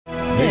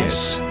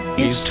This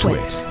is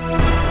TWiT.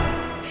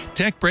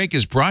 Tech Break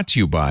is brought to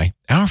you by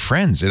our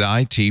friends at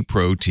IT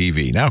Pro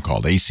TV, now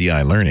called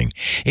ACI Learning.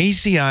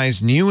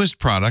 ACI's newest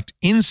product,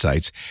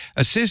 Insights,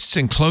 assists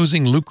in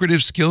closing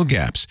lucrative skill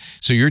gaps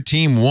so your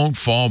team won't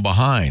fall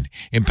behind.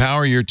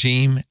 Empower your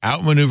team,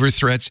 outmaneuver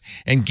threats,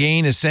 and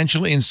gain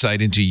essential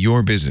insight into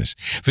your business.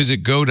 Visit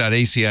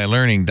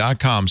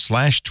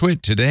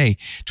go.acilearning.com/TWiT today.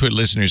 TWiT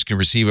listeners can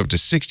receive up to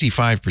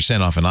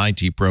 65% off an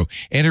IT Pro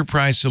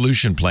Enterprise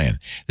Solution Plan.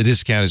 The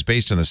discount is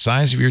based on the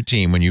size of your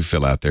team when you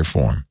fill out their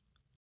form.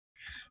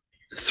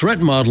 Threat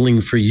modeling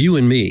for you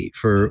and me,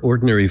 for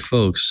ordinary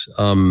folks,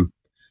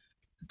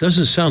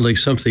 doesn't sound like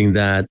something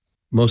that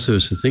most of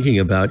us are thinking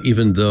about,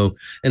 even though,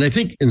 and I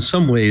think in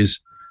some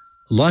ways,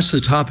 lots of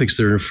the topics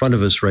that are in front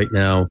of us right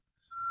now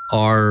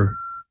are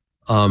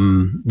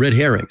red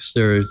herrings.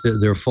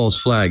 They're false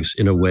flags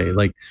in a way,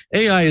 like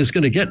AI is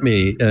going to get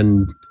me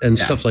and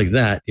stuff like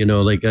that, you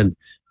know, like, and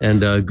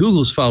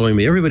Google's following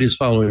me, everybody's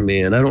following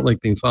me, and I don't like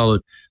being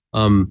followed.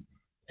 And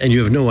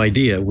you have no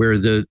idea where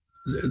the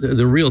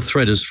real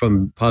threat is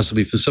from,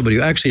 possibly for somebody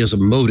who actually has a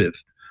motive.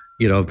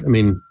 You know, I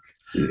mean,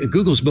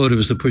 Google's motive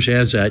is to push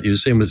ads at you,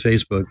 same with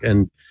Facebook,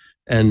 and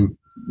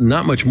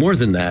not much more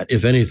than that,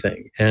 if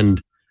anything.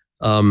 And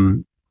I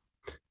mean,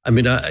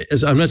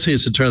 I'm not saying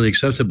it's entirely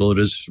acceptable. It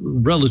is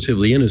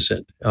relatively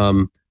innocent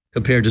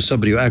compared to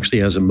somebody who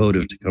actually has a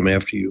motive to come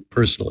after you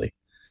personally.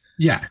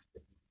 Yeah.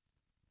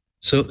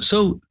 So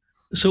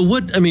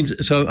what, I mean,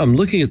 so I'm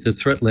looking at the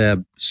Threat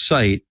Lab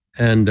site,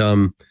 and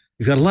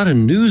you've got a lot of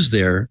news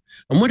there.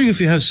 I'm wondering if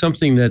you have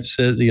something that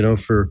says, you know,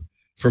 for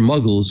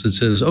muggles that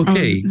says,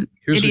 okay,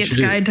 here's Idiot's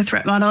Guide to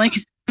Threat Modeling.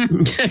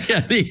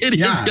 The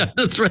Idiot's Guide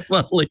to Threat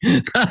Modeling.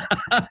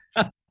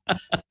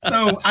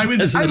 So I would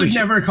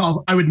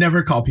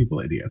never call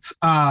people idiots.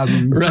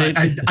 Right.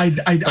 I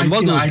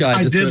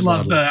did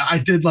love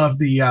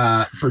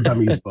the For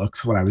Dummies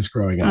books when I was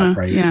growing up.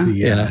 Right.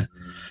 Yeah.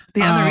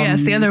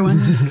 The other one.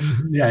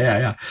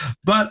 Yeah.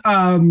 But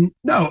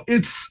no,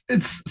 it's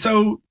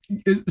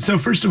so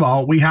first of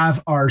all, we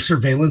have our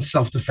surveillance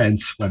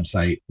self-defense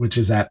website, which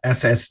is at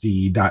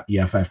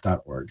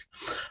ssd.eff.org.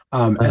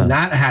 And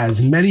that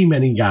has many,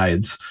 many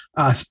guides,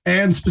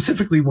 and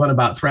specifically one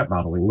about threat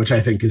modeling, which I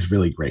think is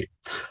really great.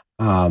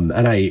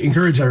 And I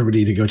encourage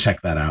everybody to go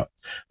check that out.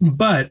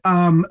 But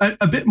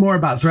a bit more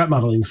about threat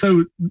modeling.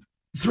 So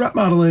threat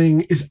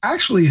modeling is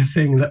actually a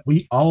thing that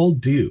we all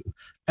do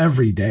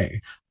every day.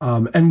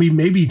 And we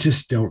maybe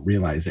just don't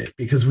realize it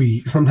because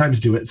we sometimes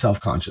do it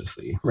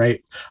self-consciously,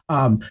 right?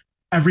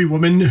 Every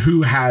woman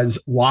who has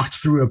walked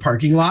through a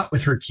parking lot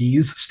with her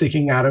keys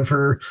sticking out of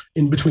her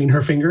in between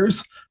her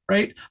fingers,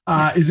 right,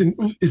 is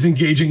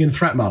engaging in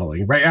threat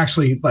modeling, right?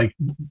 Actually, like,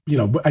 you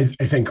know, I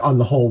think on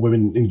the whole,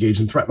 women engage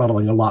in threat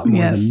modeling a lot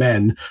more than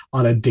men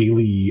on a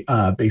daily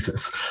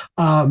basis.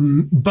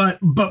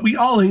 But we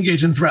all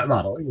engage in threat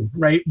modeling,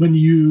 right? When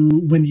you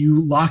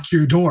lock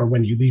your door,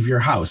 when you leave your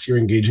house, you're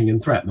engaging in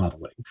threat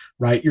modeling,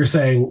 right? You're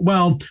saying,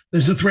 well,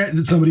 there's a threat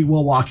that somebody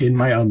will walk in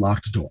my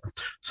unlocked door,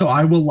 so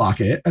I will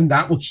lock it, and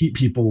that will keep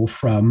people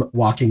from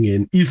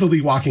easily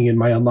walking in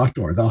my unlocked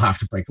door. They'll have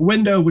to break a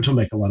window, which will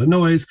make a lot of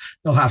noise.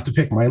 They'll have to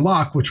pick my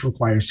lock, which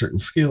requires certain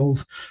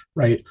skills,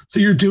 right? So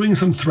you're doing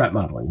some threat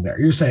modeling there.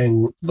 You're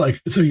saying, like,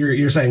 so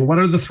you're saying, what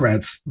are the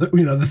threats that,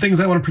 you know, the things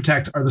I want to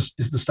protect is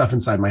the stuff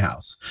inside my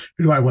house.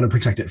 Who do I want to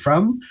protect it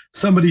from?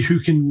 Somebody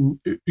who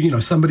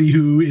somebody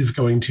who is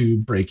going to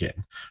break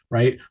in,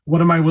 right?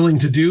 What am I willing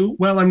to do?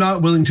 Well, I'm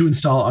not willing to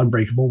install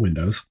unbreakable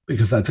windows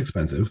because that's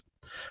expensive.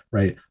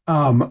 Right.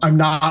 I'm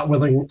not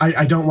willing.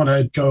 I don't want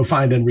to go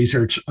find and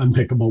research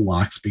unpickable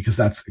locks because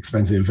that's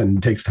expensive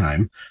and takes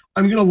time.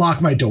 I'm going to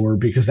lock my door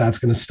because that's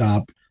going to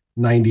stop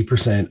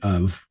 90%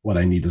 of what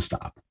I need to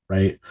stop.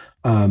 Right.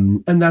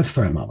 And that's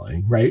threat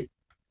modeling. Right.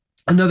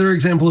 Another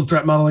example of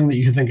threat modeling that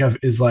you can think of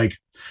is like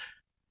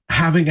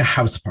having a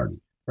house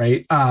party.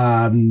 Right.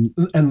 And,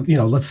 you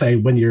know, let's say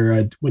when you're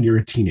a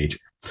teenager,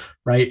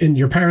 right, and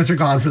your parents are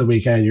gone for the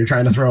weekend, you're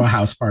trying to throw a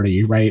house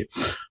party. Right.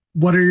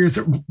 What do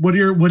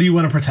you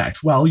want to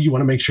protect? Well, you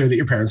want to make sure that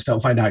your parents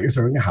don't find out you're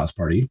throwing a house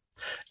party.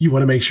 You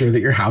want to make sure that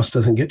your house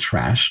doesn't get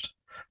trashed,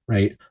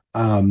 right?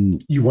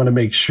 You want to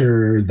make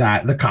sure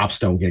that the cops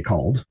don't get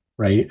called,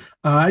 right?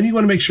 And you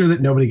want to make sure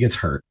that nobody gets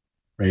hurt,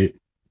 right?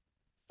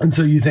 And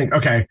so you think,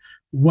 okay,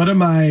 what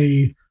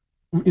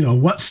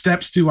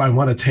steps do I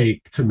want to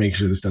take to make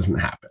sure this doesn't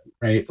happen,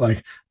 right?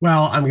 Like,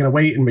 well, I'm going to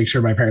wait and make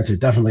sure my parents are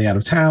definitely out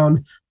of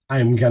town.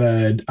 I'm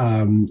going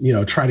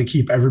to, try to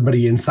keep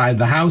everybody inside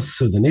the house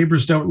so the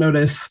neighbors don't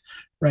notice,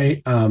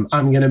 right? I'm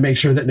going to make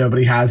sure that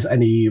nobody has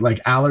any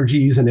like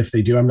allergies. And if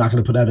they do, I'm not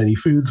going to put out any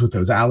foods with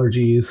those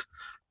allergies,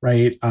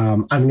 right?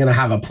 I'm going to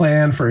have a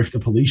plan for if the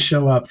police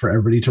show up for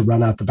everybody to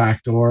run out the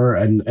back door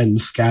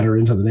and scatter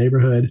into the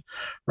neighborhood,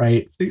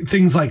 right?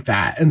 Things like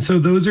that. And so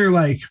those are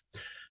like,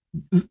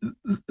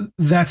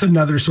 that's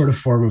another sort of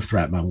form of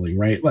threat modeling,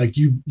 right? Like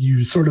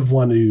you sort of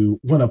want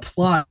to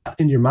plot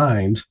in your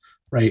mind,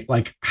 right?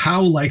 Like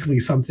how likely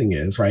something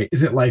is, right?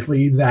 Is it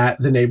likely that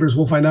the neighbors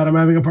will find out I'm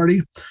having a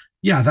party?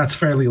 Yeah, that's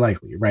fairly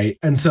likely, right?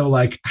 And so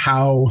like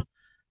how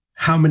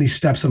how many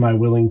steps am I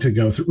willing to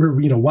go through,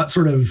 or, what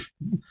sort of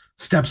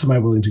steps am I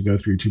willing to go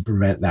through to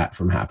prevent that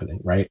from happening,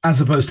 right? As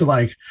opposed to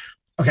like,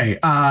 okay,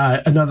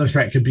 another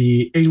threat could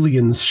be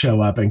aliens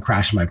show up and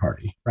crash my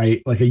party,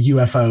 right? Like a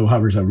UFO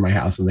hovers over my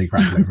house and they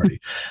crash my party.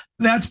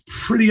 That's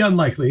pretty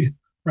unlikely,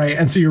 right?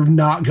 And so you're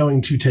not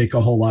going to take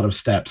a whole lot of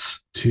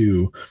steps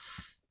to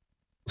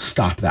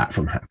stop that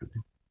from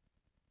happening,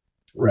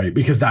 right?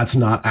 Because that's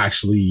not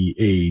actually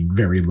a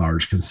very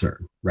large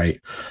concern, right?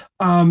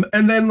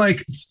 And then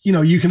like,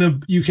 you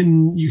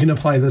can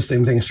apply those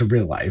same things to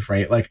real life,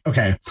 right? Like,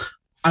 okay,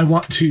 I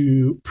want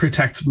to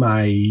protect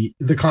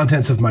the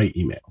contents of my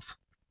emails,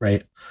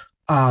 right?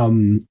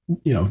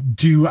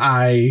 Do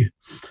I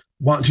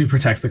want to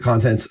protect the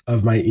contents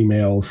of my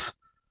emails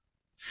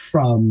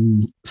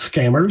from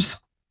scammers,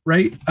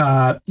 right?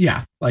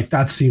 Yeah, like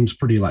that seems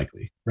pretty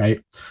likely,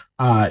 right?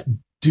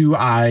 Do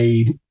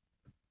I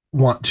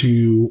want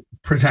to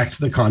protect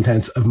the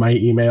contents of my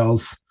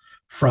emails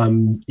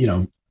from,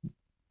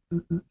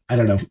 I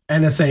don't know,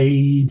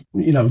 NSA,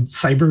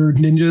 cyber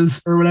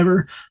ninjas or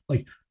whatever?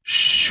 Like,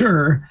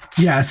 sure,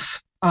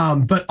 yes.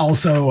 But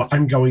also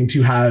I'm going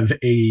to have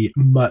a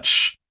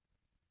much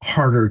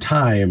harder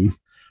time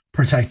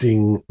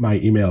protecting my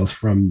emails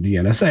from the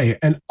NSA.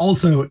 And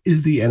also,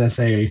 is the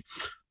NSA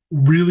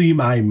really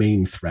my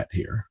main threat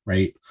here,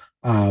 right?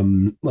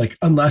 Like,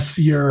 unless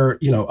you're,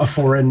 a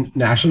foreign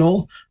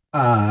national,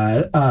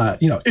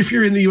 if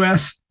you're in the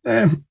US,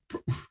 I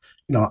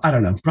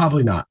don't know,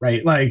 probably not,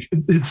 right? Like,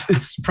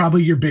 it's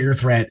probably your bigger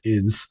threat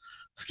is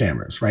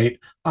scammers, right?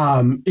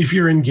 If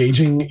you're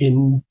engaging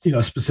in,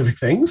 specific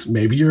things,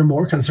 maybe you're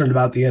more concerned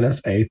about the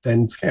NSA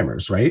than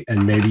scammers, right?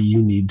 And maybe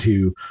you need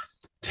to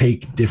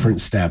take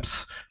different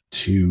steps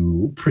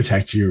to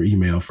protect your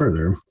email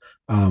further,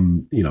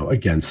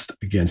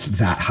 against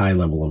that high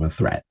level of a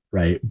threat,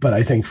 right? But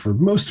I think for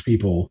most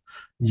people,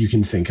 you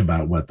can think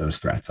about what those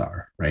threats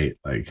are, right?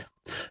 Like,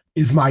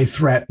 is my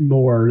threat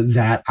more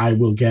that I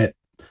will get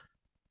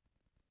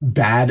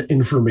bad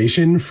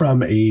information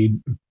from a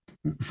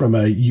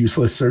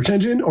useless search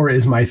engine, or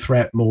is my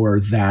threat more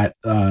that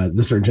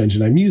the search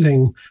engine I'm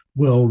using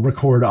will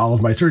record all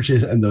of my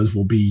searches and those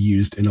will be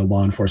used in a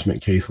law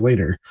enforcement case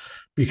later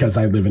because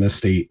I live in a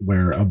state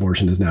where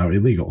abortion is now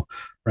illegal,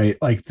 right?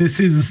 Like,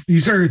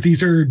 these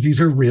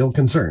are real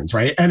concerns,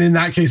 right? And in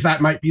that case, that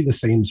might be the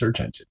same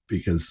search engine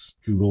because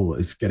Google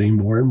is getting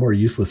more and more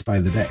useless by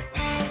the day.